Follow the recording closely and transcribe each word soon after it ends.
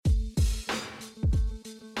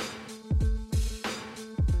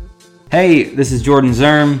Hey, this is Jordan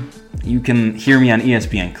Zerm. You can hear me on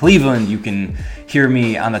ESPN Cleveland. You can hear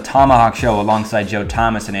me on the Tomahawk Show alongside Joe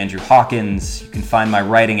Thomas and Andrew Hawkins. You can find my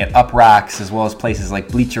writing at UpRocks as well as places like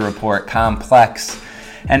Bleacher Report, Complex,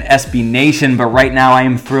 and SB Nation. But right now I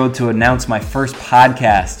am thrilled to announce my first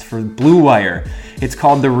podcast for Blue Wire. It's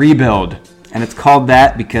called The Rebuild. And it's called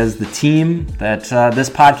that because the team that this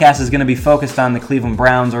podcast is going to be focused on, the Cleveland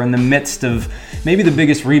Browns, are in the midst of maybe the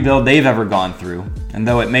biggest rebuild they've ever gone through. And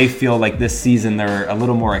though it may feel like this season they're a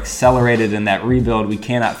little more accelerated in that rebuild, we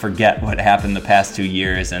cannot forget what happened the past 2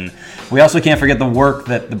 years. And we also can't forget the work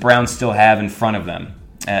that the Browns still have in front of them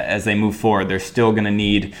as they move forward. They're still going to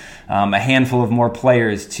need a handful of more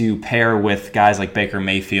players to pair with guys like Baker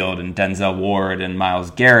Mayfield and Denzel Ward and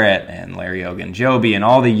Myles Garrett and Larry Ogunjobi and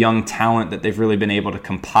all the young talent that they've really been able to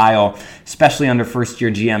compile, especially under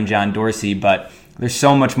first-year GM John Dorsey. But there's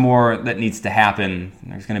so much more that needs to happen.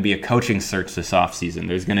 There's going to be a coaching search this offseason.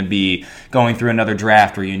 There's going to be going through another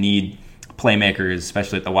draft where you need playmakers,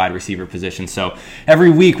 especially at the wide receiver position. So every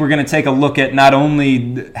week we're going to take a look at not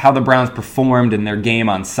only how the Browns performed in their game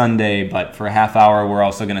on Sunday, but for a half hour we're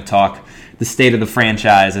also going to talk the state of the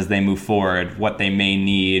franchise as they move forward, what they may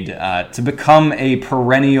need to become a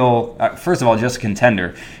perennial, first of all, just a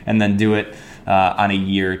contender, and then do it on a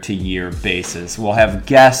year-to-year basis. We'll have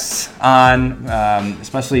guests on,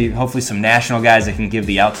 especially hopefully some national guys that can give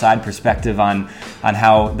the outside perspective on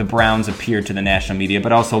how the Browns appear to the national media,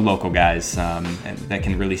 but also local guys that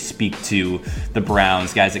can really speak to the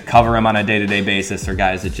Browns, guys that cover them on a day-to-day basis or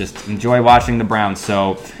guys that just enjoy watching the Browns.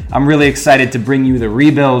 So I'm really excited to bring you The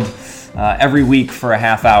Rebuild every week for a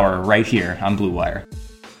half hour right here on Blue Wire.